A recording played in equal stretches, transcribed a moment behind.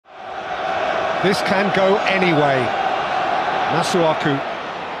This can go anyway. Masuaku.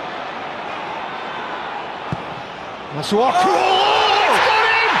 Masuaku! Oh, it's got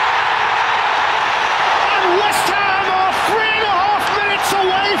in! And West Ham are 3.5 minutes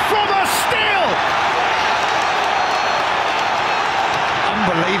away from a steal!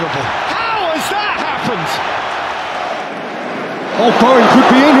 Unbelievable. How has that happened? Oh, Bowen could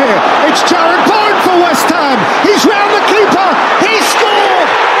be in here. It's Jared Bowen for West Ham. He's round the keeper. He scored!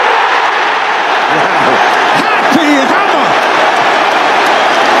 Wow. Happy hammer!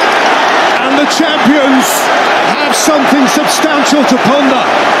 And the champions have something substantial to ponder.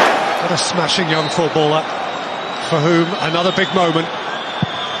 What a smashing young footballer, for whom another big moment.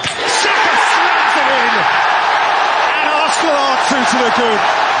 Saka slams it in! And Arsenal are 2 to the good.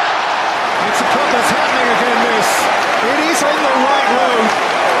 It's a club that's happening again, this. It is on the right road.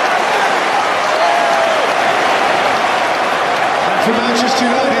 And for Manchester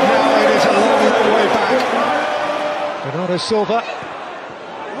United now, it is a long, long way back. Bernardo Silva.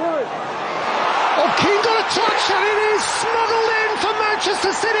 Oh, Keane got a touch, and it is smuggled in for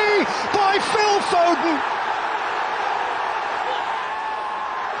Manchester City by Phil Foden.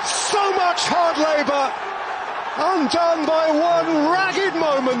 So much hard labour, undone by one ragged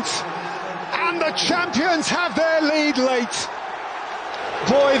moment. And the champions have their lead late.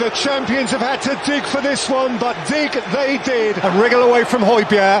 Boy, the champions have had to dig for this one, but dig they did. And wriggle away from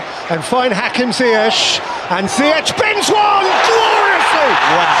Højbjerg and find Hakim Ziyech. And Ziyech bends one gloriously!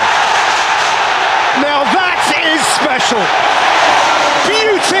 Wow. Now that is special.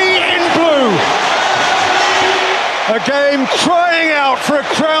 Beauty in blue. A game crying out for a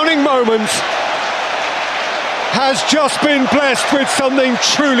crowning moment has just been blessed with something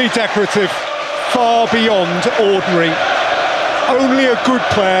truly decorative. Far beyond ordinary. Only a good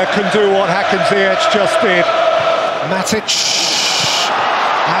player can do what Hakim Ziyech just did. Matic,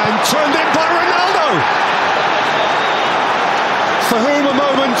 and turned in by Ronaldo, for whom a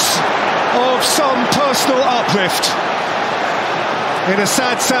moment of some personal uplift in a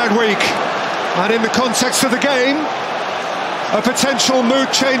sad, sad week, and in the context of the game, a potential mood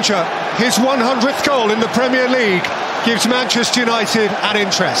changer. His 100th goal in the Premier League gives Manchester United an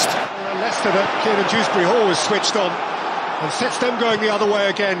interest. Leicester that Kieran Dewsbury Hall has switched on and sets them going the other way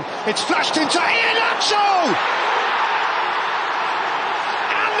again. It's flashed into Iheanacho!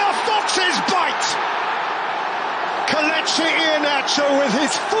 And the Foxes bite! Kelechi Iheanacho with his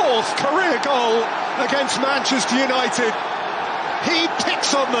 4th career goal against Manchester United. He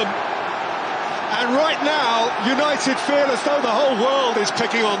picks on them. And right now, United feel as though the whole world is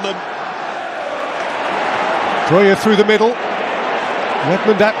picking on them. Drury through the middle.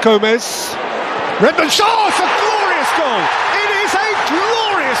 Redmond at Gomez. Redmond, oh, it's a glorious goal! It is a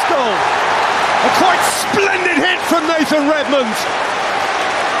glorious goal! A quite splendid hit from Nathan Redmond.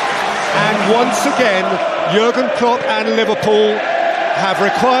 And once again, Jurgen Klopp and Liverpool have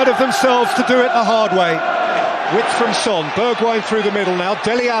required of themselves to do it the hard way. Width from Son, Bergwijn through the middle now,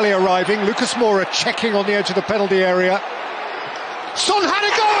 Dele Alli arriving, Lucas Moura checking on the edge of the penalty area. Son had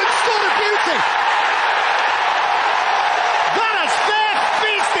a go and scored a beauty! That has fair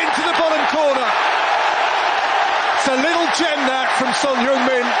feast into the bottom corner. It's a little gem that from Son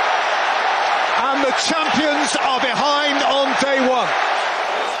Heung-min. And the champions are behind on day one.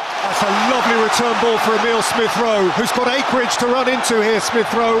 That's a lovely return ball for Emile Smith-Rowe, who's got acreage to run into here,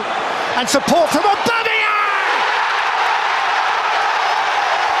 Smith-Rowe. And support from Aubameyang!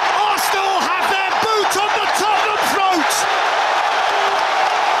 Arsenal have their boot on the Tottenham throat!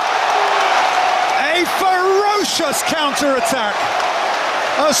 A ferocious counter-attack.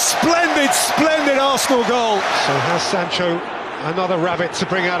 A splendid, splendid Arsenal goal. So has Sancho another rabbit to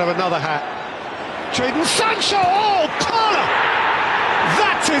bring out of another hat. Jadon Sancho, oh, Parler!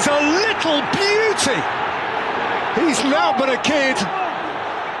 That is a little beauty! He's now but a kid,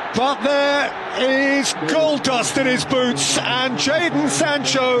 but there is gold dust in his boots, and Jadon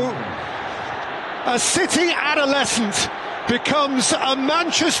Sancho, a City adolescent, becomes a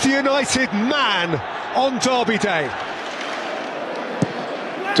Manchester United man on Derby Day.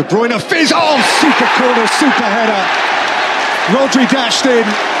 De Bruyne fizz, oh, super corner, super header. Rodri dashed in.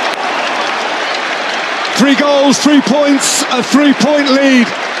 3 goals, 3 points, a 3-point lead.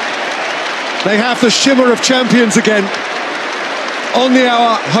 They have the shimmer of champions again. On the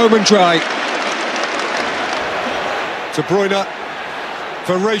hour, home and dry. De Bruyne,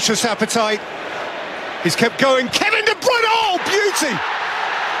 voracious appetite. He's kept going. Kevin De Bruyne, oh, beauty!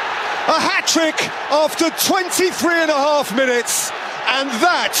 A hat-trick after 23.5 minutes. And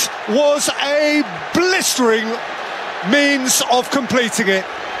that was a blistering means of completing it.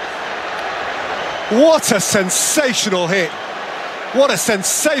 What a sensational hit. What a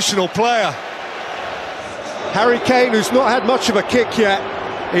sensational player. Harry Kane, who's not had much of a kick yet,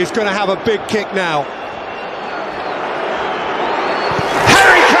 is going to have a big kick now.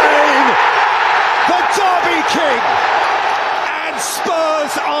 Harry Kane, the Derby King, and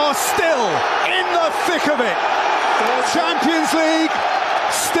Spurs are still in the thick of it. Champions League,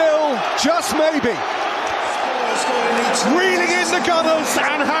 still, just maybe. Reeling in the Gunners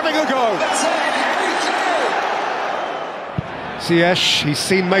and having a go. Ziyech, he's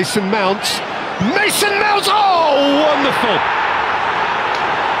seen Mason Mount. Mason Mount, oh, wonderful!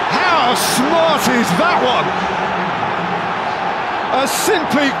 How smart is that one? A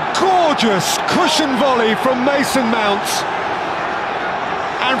simply gorgeous cushion volley from Mason Mount.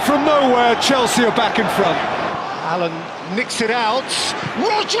 And from nowhere, Chelsea are back in front. Allen nicks it out.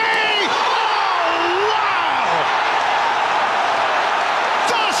 Rodri! Oh, wow!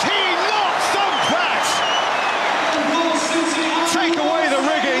 Does he not thump that? Take away the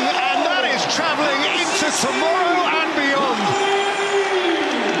rigging, and that is travelling into tomorrow and beyond.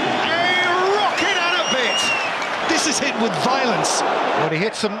 A rocket and a bit. This is hit with violence. When he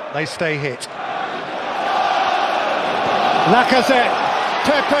hits them, they stay hit. Lacazette,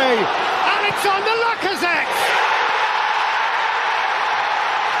 Pepe, Alexander Lacazette!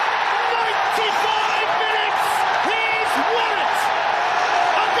 95 minutes, he's won it!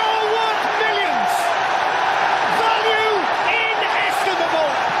 A goal worth millions! Value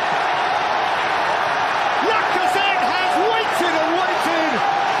inestimable! Lacazette has waited and waited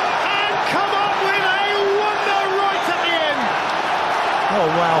and come up with a wonder right at the end! Oh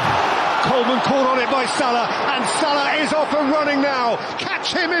wow. Coleman caught on it by Salah, and Salah is off and running now.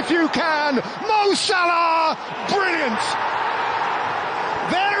 Catch him if you can. Mo Salah, brilliant.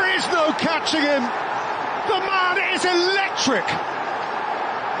 There is no catching him. The man is electric.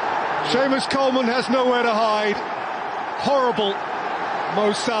 Seamus Coleman has nowhere to hide. Horrible.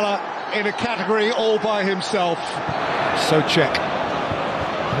 Mo Salah in a category all by himself. So check.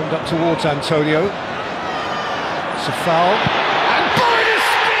 Pinned up towards Antonio. It's a foul. And Boyd is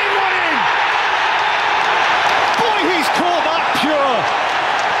speed running! Boy, he's caught that pure.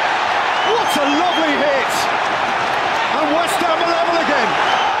 What a lovely hit. And West Ham are level again.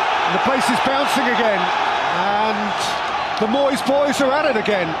 And the place is bouncing again. And the Moyes boys are at it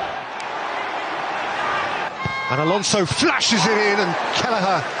again. And Alonso flashes it in, and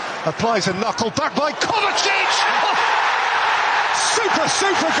Kelleher applies a knuckle back by Kovacic. Oh,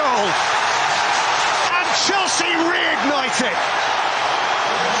 super goal. And Chelsea reignite it.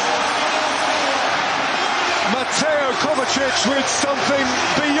 Mateo Kovacic with something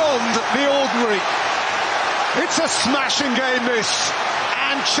beyond the ordinary. It's a smashing game, this,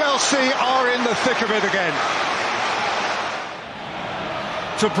 and Chelsea are in the thick of it again.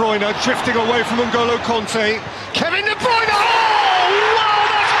 De Bruyne drifting away from N'Golo Kanté. Kevin De Bruyne! Oh, wow,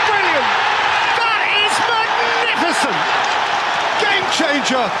 that's brilliant! That is magnificent! Game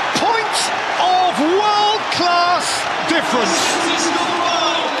changer, point of world-class difference.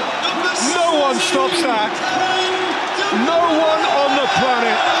 No one stops that. No one on the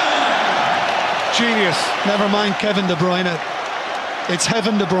planet. Genius. Never mind Kevin De Bruyne. It's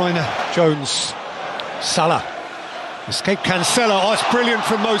Heaven De Bruyne. Jones. Salah. Escape Cancelo. Oh, it's brilliant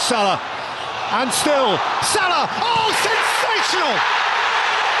from Mo Salah. And still, Salah. Oh, sensational!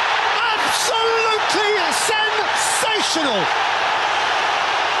 Absolutely sensational!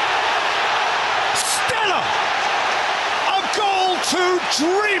 Stellar! A goal to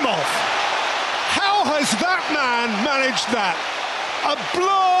dream of! How has that man managed that? A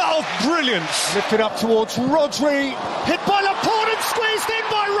blur of brilliance. Lifted up towards Rodri. Hit by Laporte and squeezed in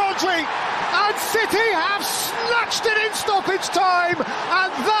by Rodri. And City have snatched it in stoppage time.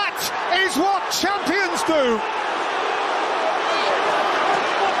 And that is what champions do.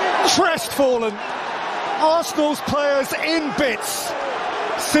 Crestfallen. Arsenal's players in bits.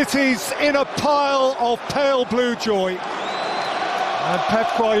 City's in a pile of pale blue joy. And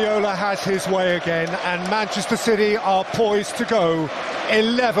Pep Guardiola has his way again, and Manchester City are poised to go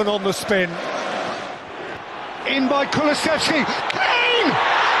 11 on the spin. In by Kulusevski. Kane!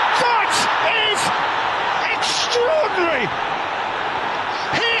 That is extraordinary!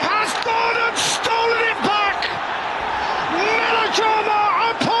 He has gone and stolen it back! Melodrama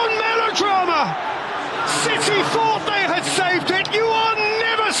upon melodrama! City thought they had saved it. You are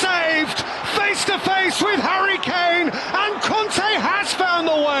never saved! Face to face with Harry Kane, and Conte has found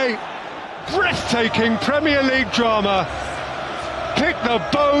the way. Breathtaking Premier League drama. Pick the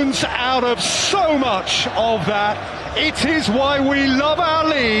bones out of so much of that. It is why we love our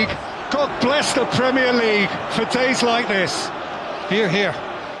league. God bless the Premier League for days like this. Here, here.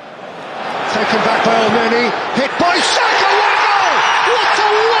 Taken back by Elneny. Hit by Saka. What a goal! What a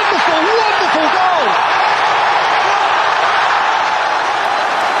wonderful, wonderful goal!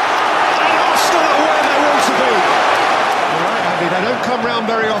 come round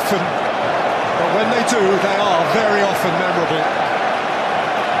very often, but when they do, they are very often memorable.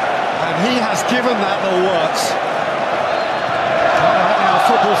 And he has given that the works. Right now,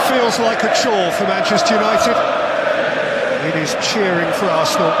 football feels like a chore for Manchester United. It is cheering for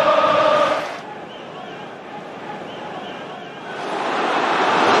Arsenal.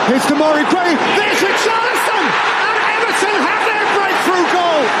 Here's to Murray Gray, there's Richarlison, and Everton have their breakthrough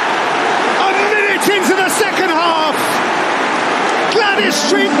goal. A minute into the second half, Gladys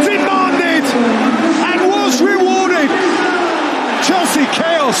Street demanded and was rewarded. Chelsea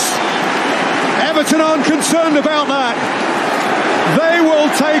chaos. Everton aren't concerned about that. They will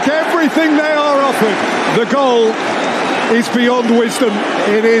take everything they are offered. The goal is beyond wisdom.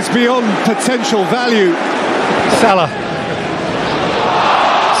 It is beyond potential value. Salah,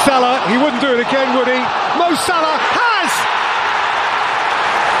 he wouldn't do it again, would he? Mo Salah has!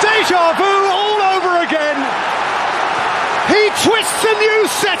 Deja vu all over again. He twists a new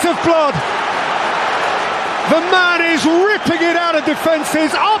set of blood. The man is ripping it out of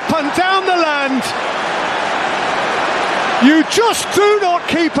defences, up and down the land. You just do not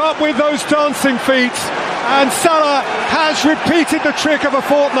keep up with those dancing feet. And Salah has repeated the trick of a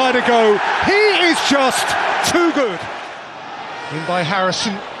fortnight ago. He is just too good. In by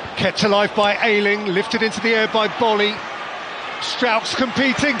Harrison. Kept alive by Ayling, lifted into the air by Bolly. Strauss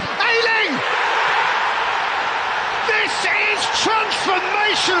competing. Ayling! This is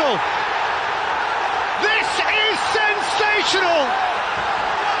transformational! This is sensational!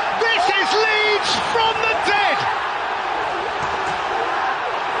 This is Leeds from the dead!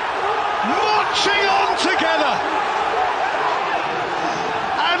 Marching on together!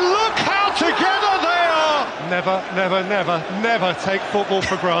 And look how together they are! Never take football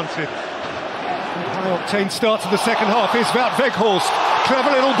for granted. High-octane start to the second half. Here's Wout Weghorst. Clever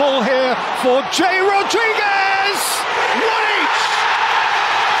little ball here for Jay Rodriguez! One each!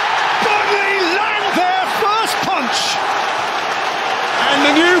 Burnley land their first punch! And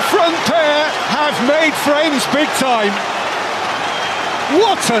the new front pair have made friends big time.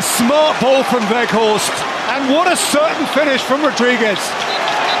 What a smart ball from Weghorst, and what a certain finish from Rodriguez.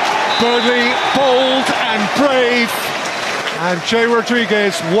 Burnley bold and brave, and Jay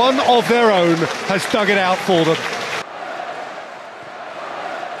Rodriguez, one of their own, has dug it out for them.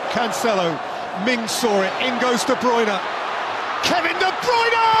 Cancelo, Mings saw it, in goes De Bruyne. Kevin De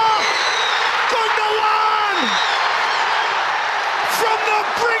Bruyne! Gundogan! From the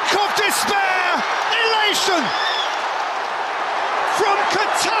brink of despair, elation! From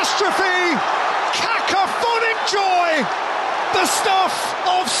catastrophe, cacophonic joy! The stuff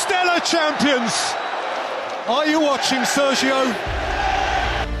of stellar champions. Are you watching, Sergio?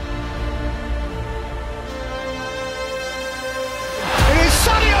 It is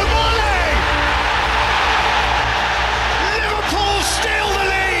Sadio Mane! Liverpool steal the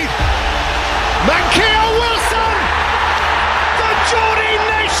lead. Mankia Wilson! The Geordie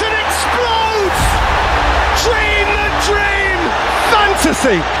nation explodes! Dream the dream!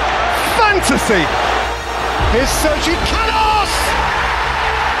 Fantasy! Here's Sergi Canos!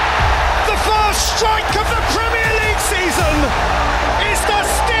 The first strike of the Premier League season is the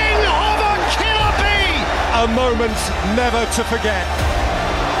sting of a killer bee! A moment never to forget.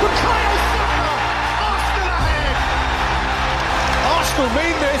 Bukayo Saka, Arsenal ahead! Arsenal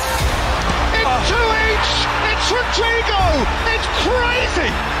mean this! It's 2-each! It's Rodrigo! It's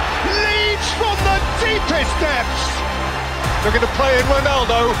crazy! Leads from the deepest depths! Looking to play in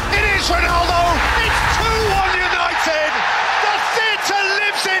Ronaldo. It is Ronaldo! It's 2-1 United! The theatre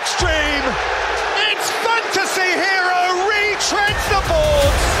lives its dream! Its fantasy hero retreads the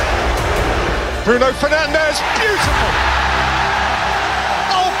boards! Bruno Fernandes, beautiful!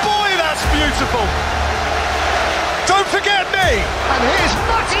 Oh boy, that's beautiful! Don't forget me! And here's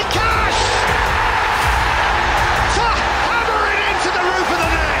Matty Cash! To hammer it into the roof of the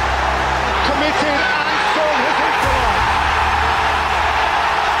net! Committed and Son has equalised!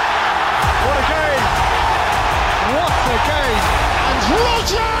 What a game! What a game! And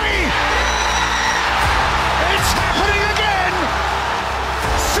Rodri! It's happening again!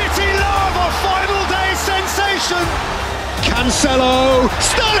 City love a final day sensation! Cancelo!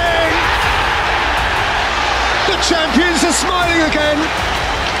 Stunning! The champions are smiling again!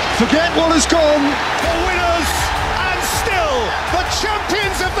 Forget what has gone! The winners! And still the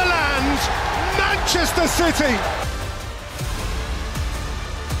champions of the land! Manchester City!